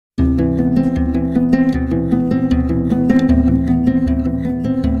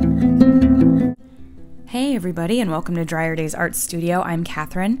Hey everybody, and welcome to Dryer Days Art Studio. I'm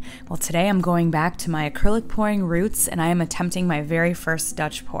Catherine. Well, today I'm going back to my acrylic pouring roots and I am attempting my very first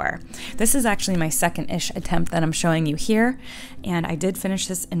Dutch pour. This is actually my second-ish attempt that I'm showing you here, and I did finish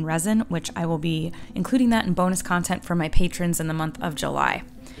this in resin, which I will be including that in bonus content for my patrons in the month of July.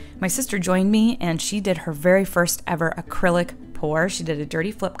 My sister joined me and she did her very first ever acrylic pour. She did a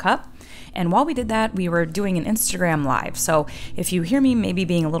dirty flip cup. And while we did that, we were doing an Instagram live. So if you hear me maybe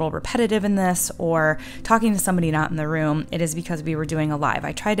being a little repetitive in this or talking to somebody not in the room, it is because we were doing a live.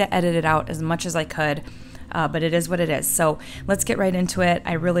 I tried to edit it out as much as I could, but it is what it is. So let's get right into it.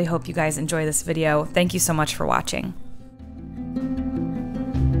 I really hope you guys enjoy this video. Thank you so much for watching.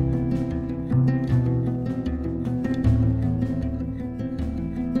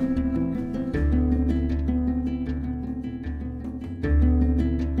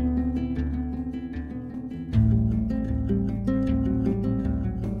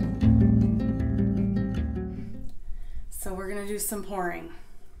 So we're gonna do some pouring.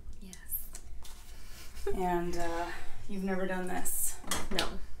 Yes. And you've never done this. No.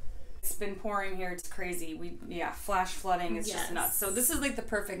 It's been pouring here, it's crazy. Flash flooding is just nuts. So this is like the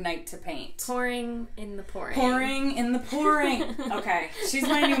perfect night to paint. Pouring in the pouring. Pouring in the pouring. Okay, she's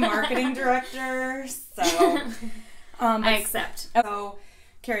my new marketing director, so I accept. So,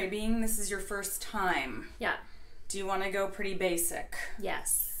 Carrie, being this is your first time, Yeah. do you want to go pretty basic?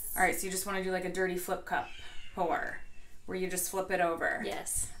 Yes. All right, so you just want to do like a dirty flip cup pour, where you just flip it over.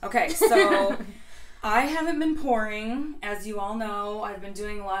 Yes. Okay, so I haven't been pouring, as you all know. I've been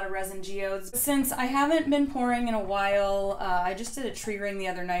doing a lot of resin geodes. Since I haven't been pouring in a while, I just did a tree ring the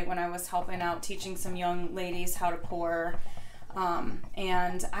other night when I was helping out teaching some young ladies how to pour.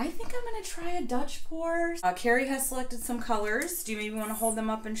 And I think I'm going to try a Dutch pour. Carrie has selected some colors. Do you maybe want to hold them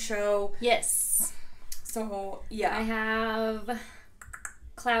up and show? Yes. So, yeah. I have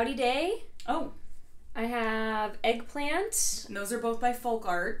Cloudy Day. Oh. I have Eggplant. And those are both by Folk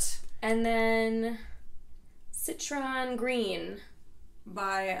Art. And then Citron Green.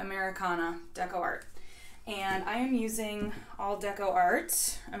 By Americana Deco Art. And I am using all Deco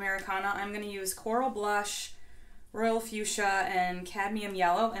Art. Americana. I'm going to use Coral Blush, Royal Fuchsia, and Cadmium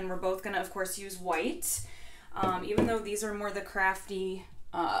Yellow. And we're both going to, of course, use white. Even though these are more the crafty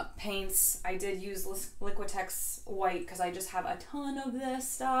paints, I did use Liquitex white because I just have a ton of this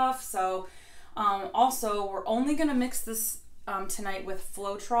stuff. So also, we're only going to mix this tonight with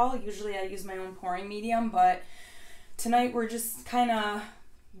Floetrol. Usually I use my own pouring medium, but tonight we're just kind of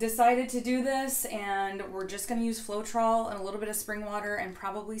decided to do this, and we're just going to use Floetrol and a little bit of spring water and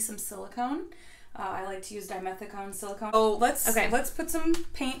probably some silicone. I like to use dimethicone silicone. So let's put some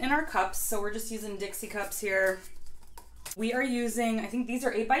paint in our cups. So we're just using Dixie cups here. We are using, I think these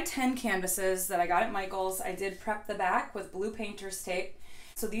are 8x10 canvases that I got at Michael's. I did prep the back with blue painter's tape.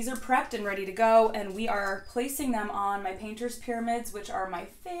 So these are prepped and ready to go, and we are placing them on my painter's pyramids, which are my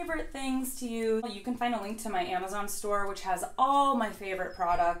favorite things to use. You can find a link to my Amazon store, which has all my favorite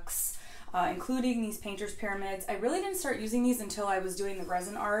products, including these painter's pyramids. I really didn't start using these until I was doing the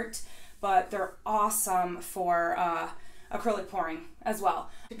resin art, but they're awesome for acrylic pouring as well.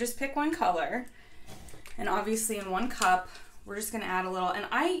 You just pick one color, and obviously in one cup, we're just gonna add a little, and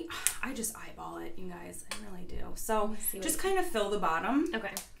I just eyeball it, you guys, I really do. So just kind of fill the bottom.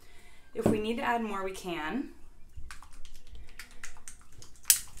 Okay. If we need to add more, we can.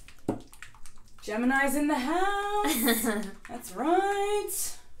 Gemini's in the house. That's right.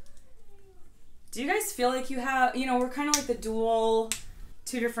 Do you guys feel like you have, you know, we're kind of like the dual,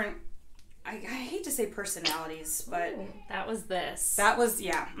 two different, I hate to say personalities, but ooh, that was this. That was,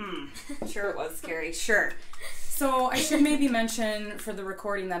 yeah. Sure it was, Carrie. Sure. So I should maybe mention for the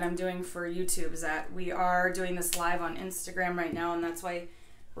recording that I'm doing for YouTube is that we are doing this live on Instagram right now, and that's why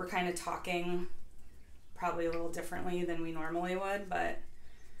we're kind of talking probably a little differently than we normally would, but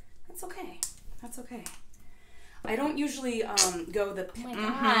that's okay. That's okay. I don't usually go the... Oh my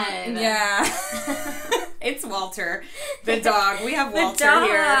God. Yeah. It's Walter, the dog. We have Walter the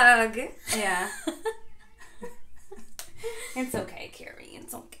dog. Here. Yeah. It's okay, Carrie.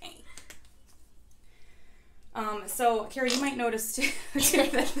 It's okay. So, Carrie, you might notice too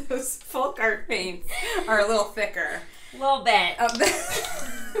that those folk art paints are a little thicker. A little bit.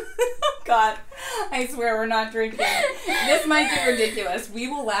 God, I swear we're not drinking. This might be ridiculous. We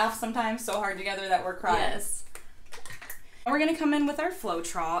will laugh sometimes so hard together that we're crying. Yes. We're going to come in with our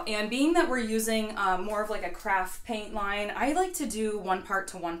Floetrol, and being that we're using more of like a craft paint line, I like to do 1 part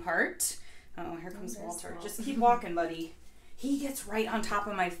to 1 part. Oh, here comes Walter. Just keep walking, buddy. He gets right on top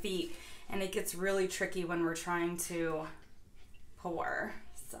of my feet, and it gets really tricky when we're trying to pour.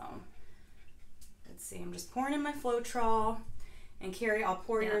 So see, I'm just pouring in my Floetrol. And Carrie, I'll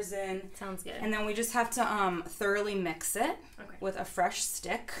pour yours in. Sounds good. And then we just have to thoroughly mix it with a fresh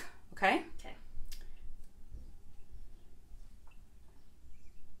stick, okay? Okay.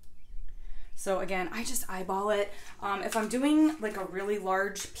 So again, I just eyeball it. If I'm doing like a really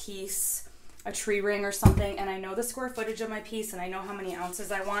large piece, a tree ring or something, and I know the square footage of my piece and I know how many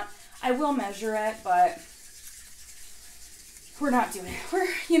ounces I want, I will measure it, but we're not doing it.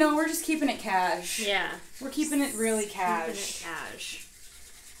 We're just keeping it cash. Yeah. We're keeping it really cash. Keeping it cash.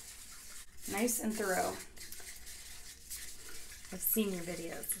 Nice and thorough. I've seen your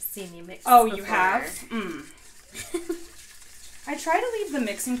videos. I've seen you mix. Oh, before. you have? I try to leave the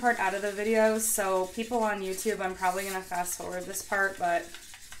mixing part out of the videos, so people on YouTube, I'm probably going to fast forward this part, but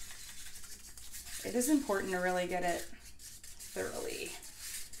it is important to really get it thoroughly.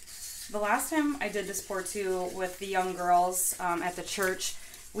 The last time I did this pour too with the young girls at the church,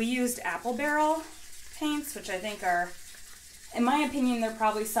 we used apple barrel paints, which I think are, in my opinion, they're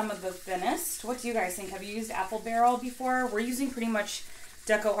probably some of the thinnest. What do you guys think? Have you used apple barrel before? We're using pretty much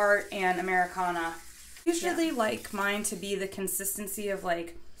Deco Art and Americana. Usually like mine to be the consistency of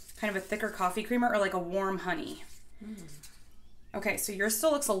like kind of a thicker coffee creamer or like a warm honey. Okay, so yours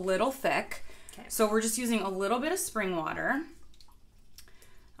still looks a little thick. Okay. So we're just using a little bit of spring water.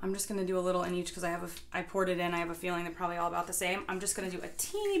 I'm just gonna do a little in each because I poured it in. I have a feeling they're probably all about the same. I'm just gonna do a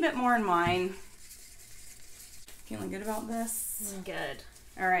teeny bit more in mine. Feeling good about this? Good.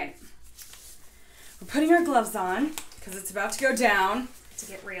 All right. We're putting our gloves on because it's about to go down. To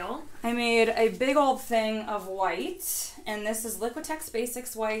get real. I made a big old thing of white, and this is Liquitex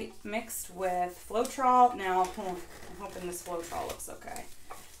Basics white mixed with Floetrol. Now, I'm hoping this Floetrol looks okay.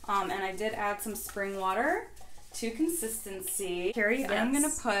 And I did add some spring water to consistency. Carrie, Yes. I'm going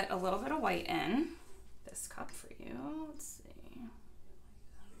to put a little bit of white in this cup for you. Let's see.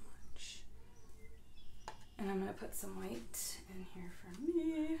 And I'm going to put some white in here for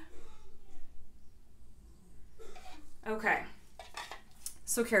me. Okay.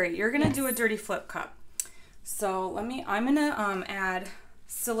 So Carrie, you're going to do a dirty flip cup. So I'm going to add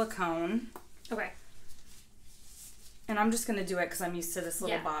silicone. Okay. And I'm just going to do it because I'm used to this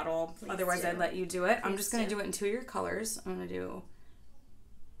little bottle. Please Otherwise, do. I'd let you do it. I'm Please just going to do. do it in 2 of your colors. I'm going to do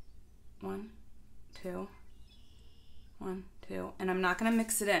 1, 2, 1, 2. And I'm not going to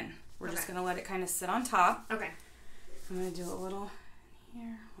mix it in. We're just going to let it kind of sit on top. Okay. I'm going to do a little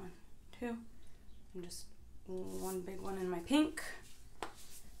here. 1, 2. And just one big one in my pink.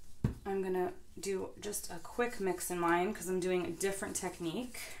 I'm going to do just a quick mix in mine because I'm doing a different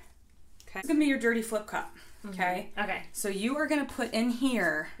technique. Okay. It's going to be your dirty flip cup. Okay? Okay. So you are going to put in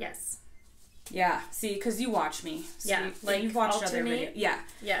here. Yes. Yeah. See, because you watch me. So Yeah. you've watched other alternate? videos. Yeah.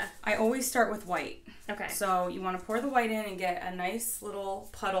 Yeah. I always start with white. Okay. So you want to pour the white in and get a nice little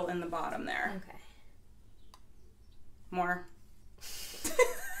puddle in the bottom there. Okay. More.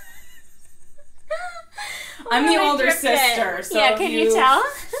 I'm the older sister. So yeah, can you tell?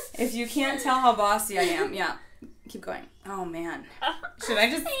 If you can't tell how bossy I am, yeah. Keep going. Oh, man. Should I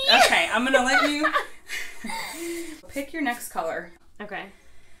just... Okay, I'm going to let you pick your next color. Okay.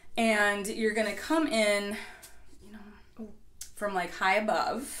 And you're going to come in, from like high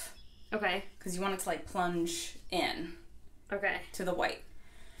above. Okay. Because you want it to like plunge in Okay. to the white.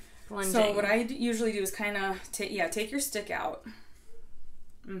 Plunging. So what I usually do is kind of, take your stick out.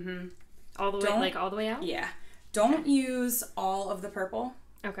 Mm-hmm. All the way, all the way out? Yeah. Don't use all of the purple.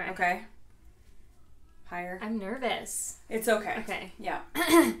 Okay. Okay. Higher. I'm nervous. It's okay. Okay. Yeah.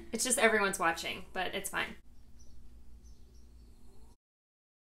 It's just everyone's watching, but it's fine.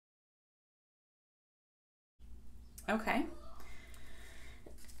 Okay.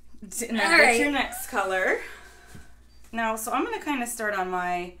 Now get your next color. Now, so I'm going to kind of start on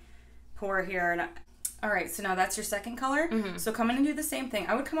my pour here. And all right, so now that's your second color. Mm-hmm. So come in and do the same thing.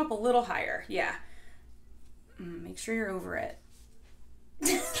 I would come up a little higher. Yeah. Make sure you're over it.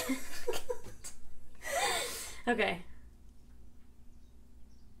 Okay.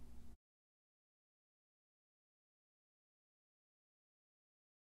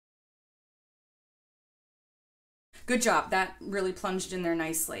 Good job. That really plunged in there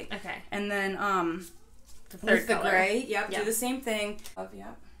nicely. Okay. And then The third with the color. gray, do the same thing. Oh,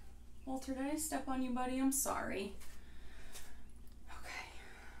 yep. Walter, did I step on you, buddy? I'm sorry.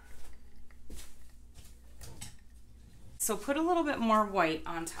 Okay. So put a little bit more white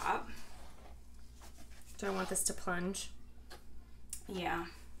on top. Do I want this to plunge? Yeah.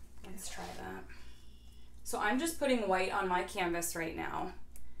 Let's try that. So I'm just putting white on my canvas right now.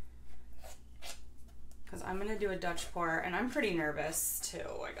 Because I'm going to do a Dutch pour, and I'm pretty nervous too,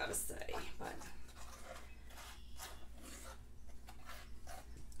 I gotta say. But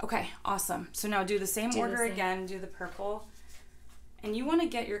Okay, awesome. So now do the same order again. Do the purple. And you want to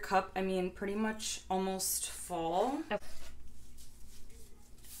get your cup, I mean, pretty much almost full. Okay.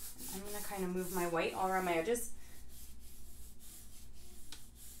 I'm going to kind of move my white all around my edges.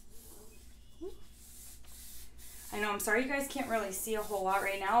 I know, I'm sorry you guys can't really see a whole lot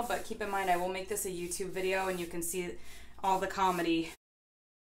right now, but keep in mind I will make this a YouTube video and you can see all the comedy.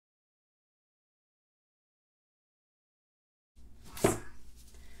 Awesome.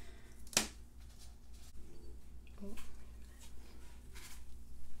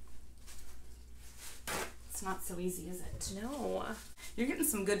 It's not so easy, is it? No. You're getting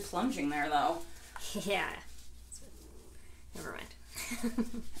some good plunging there, though. Yeah. Never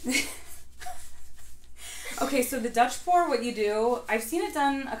mind. Okay, so the Dutch pour, what you do, I've seen it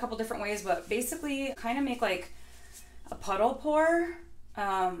done a couple different ways, but basically kind of make like a puddle pour,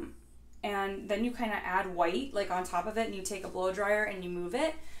 and then you kind of add white like on top of it, and you take a blow dryer and you move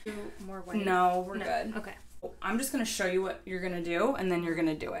it. Do more white? No, we're good. Okay. I'm just going to show you what you're going to do, and then you're going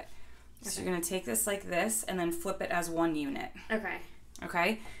to do it. Okay. So you're going to take this like this, and then flip it as one unit. Okay.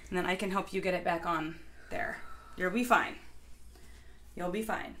 Okay? And then I can help you get it back on there. You'll be fine. You'll be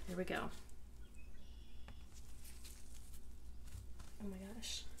fine. Here we go. Oh my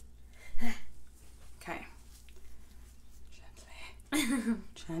gosh. Okay. Gently.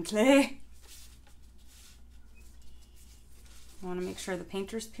 Gently. I want to make sure the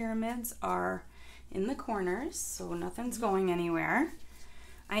painter's pyramids are in the corners, so nothing's going anywhere.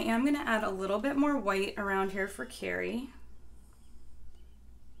 I am going to add a little bit more white around here for Carrie.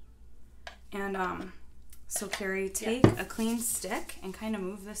 And so Carrie, take a clean stick and kind of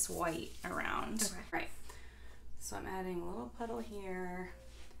move this white around. Okay. Right. So I'm adding a little puddle here.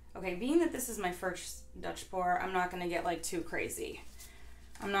 Okay, being that this is my first Dutch pour, I'm not going to get like too crazy.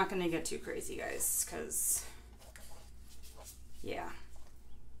 I'm not going to get too crazy, guys, because, yeah.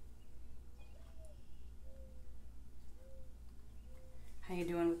 How you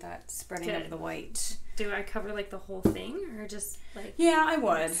doing with that spreading of the white? Do I cover like the whole thing or just like... Yeah, I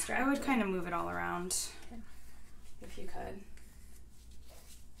would. I would kind of move it all around. Okay. If you could.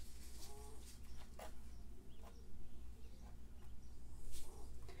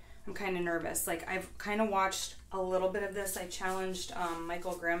 I'm kind of nervous. Like, I've kind of watched a little bit of this. I challenged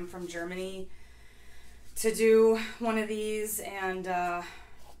Michael Grimm from Germany to do one of these, and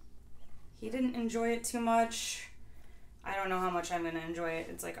he didn't enjoy it too much. I don't know how much I'm going to enjoy it.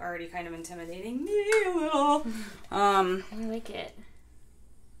 It's like already kind of intimidating me a little. I like it.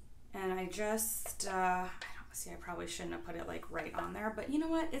 And I just, I don't see, I probably shouldn't have put it like right on there, but you know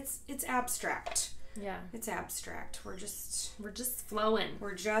what? It's abstract. Yeah. It's abstract. We're just flowing.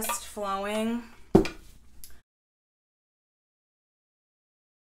 We're just flowing.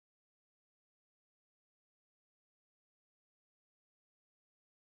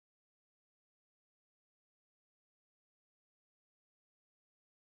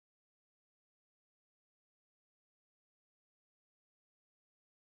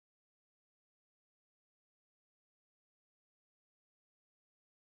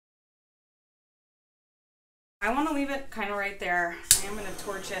 I want to leave it kind of right there. I am going to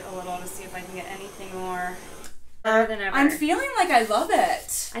torch it a little to see if I can get anything more. Better than ever. I'm feeling like I love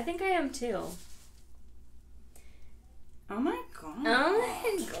it. I think I am too. Oh my god. Oh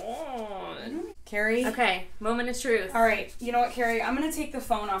my god. Carrie? Okay, moment of truth. All right, you know what, Carrie? I'm going to take the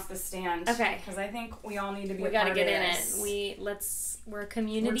phone off the stand. Okay. Because I think we all need to be We got to get in it. We're a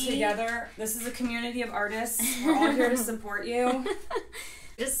community. We're together. This is a community of artists. We're all here to support you.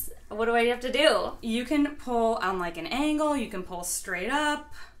 Just, what do I have to do? You can pull on like an angle. You can pull straight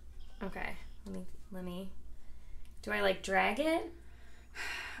up. Okay. Let me. Do I like drag it?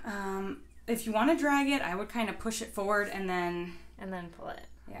 If you want to drag it, I would kind of push it forward and then pull it.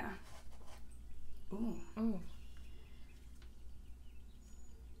 Yeah. Ooh. Ooh.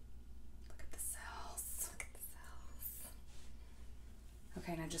 Look at the cells. Look at the cells.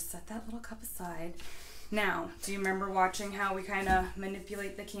 Okay, now just set that little cup aside. Now, do you remember watching how we kind of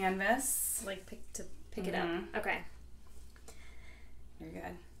manipulate the canvas? Like pick it up. Okay. You're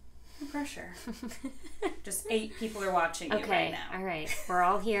good. No pressure. Just 8 people are watching you right now. All right. We're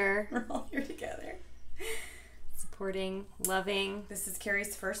all here. We're all here together. Supporting, loving. This is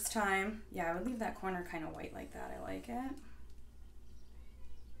Carrie's first time. Yeah, I would leave that corner kind of white like that. I like it.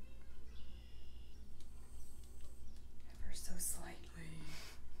 Ever so slightly.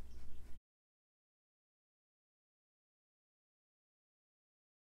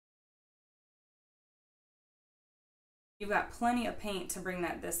 You've got plenty of paint to bring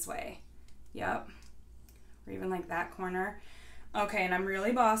that this way. Yep. Or even like that corner. Okay, and I'm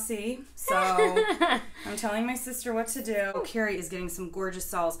really bossy, so I'm telling my sister what to do. Oh, Carrie is getting some gorgeous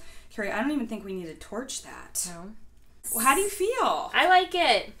cells. Carrie, I don't even think we need to torch that. No. Well, how do you feel? I like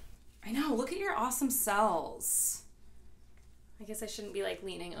it. I know. Look at your awesome cells. I guess I shouldn't be like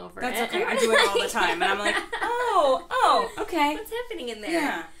leaning over That's it. okay. I do it all the time, and I'm like, oh, okay. What's happening in there?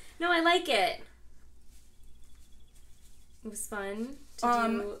 Yeah. No, I like it. It was fun to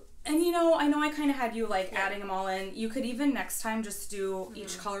do. And you know, I kind of had you like adding them all in. You could even next time just do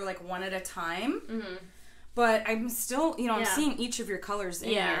each color like one at a time. Mm-hmm. But I'm still, I'm seeing each of your colors in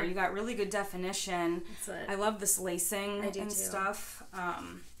here. You got really good definition. I love this lacing and stuff.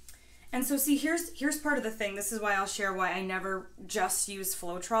 And so see, here's part of the thing. This is why I'll share why I never just use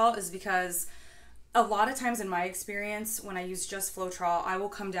Floetrol, is because a lot of times in my experience, when I use just Floetrol, I will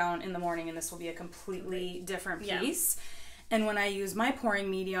come down in the morning and this will be a completely different piece. And when I use my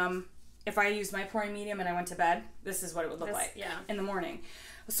pouring medium, if I used my pouring medium and I went to bed, this is what it would look like in the morning.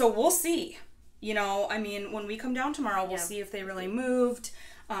 So we'll see. When we come down tomorrow, we'll see if they really moved.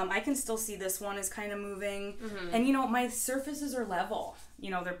 I can still see this one is kind of moving. Mm-hmm. And, my surfaces are level.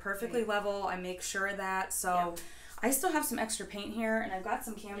 They're perfectly level. I make sure of that. So I still have some extra paint here, and I've got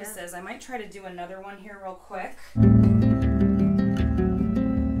some canvases. I might try to do another one here real quick.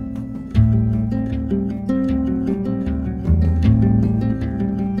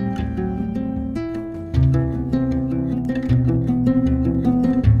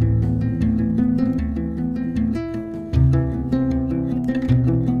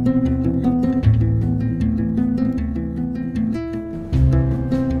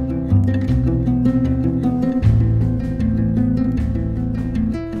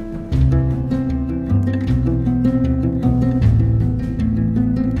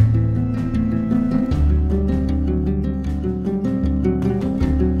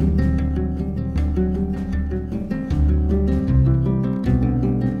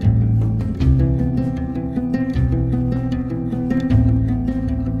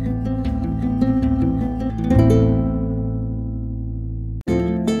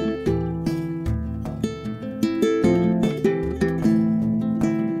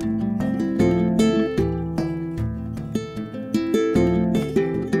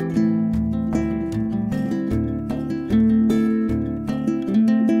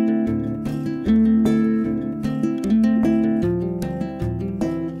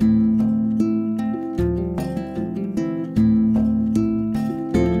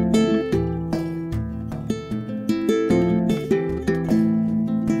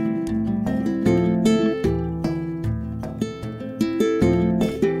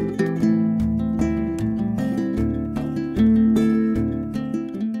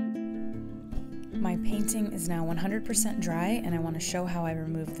 Is now 100% dry, and I want to show how I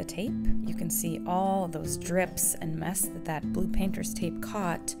removed the tape. You can see all those drips and mess that blue painter's tape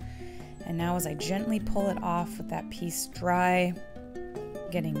caught, and now as I gently pull it off with that piece dry,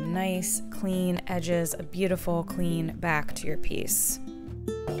 getting nice clean edges, a beautiful clean back to your piece.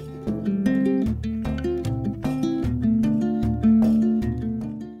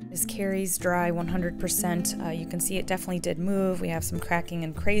 Carrie's dry 100%. You can see it definitely did move. We have some cracking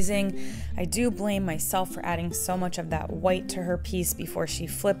and crazing. I do blame myself for adding so much of that white to her piece before she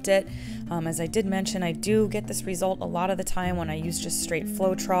flipped it. As I did mention, I do get this result a lot of the time when I use just straight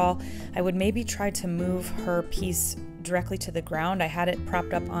Floetrol. I would maybe try to move her piece directly to the ground. I had it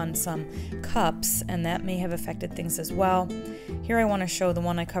propped up on some cups, and that may have affected things as well. Here I want to show the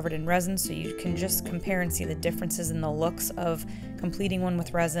one I covered in resin so you can just compare and see the differences in the looks of completing one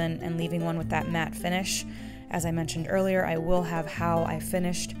with resin and leaving one with that matte finish. As I mentioned earlier, I will have how I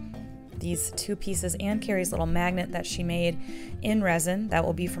finished these two pieces and Carrie's little magnet that she made in resin. That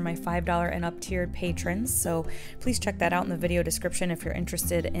will be for my $5 and up tiered patrons, so please check that out in the video description if you're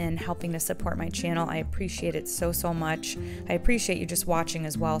interested in helping to support my channel. I appreciate it so much. I appreciate you just watching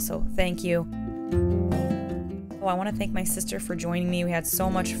as well, so thank you. I want to thank my sister for joining me. We had so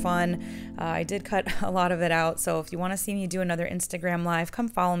much fun. I did cut a lot of it out, so if you want to see me do another Instagram live, come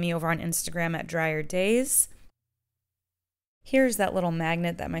follow me over on Instagram at Drier Days. Here's that little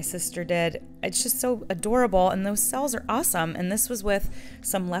magnet that my sister did. It's just so adorable, and those cells are awesome. And this was with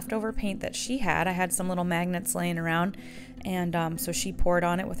some leftover paint that she had. I had some little magnets laying around, and so she poured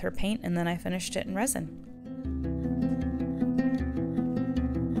on it with her paint, and then I finished it in resin.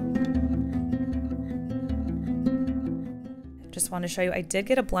 Just wanted to show you, I did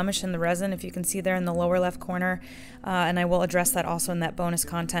get a blemish in the resin, if you can see there in the lower left corner, and I will address that also in that bonus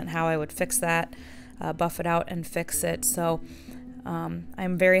content, how I would fix that. Buff it out and fix it. So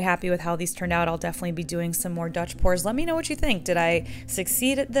I'm very happy with how these turned out. I'll definitely be doing some more Dutch pours. Let me know what you think. Did I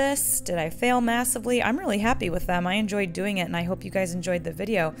succeed at this? Did I fail massively? I'm really happy with them. I enjoyed doing it, and I hope you guys enjoyed the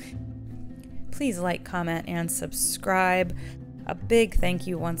video. Please like, comment, and subscribe. A big thank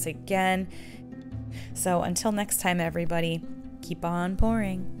you once again. So until next time, everybody, keep on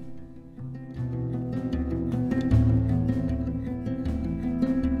pouring.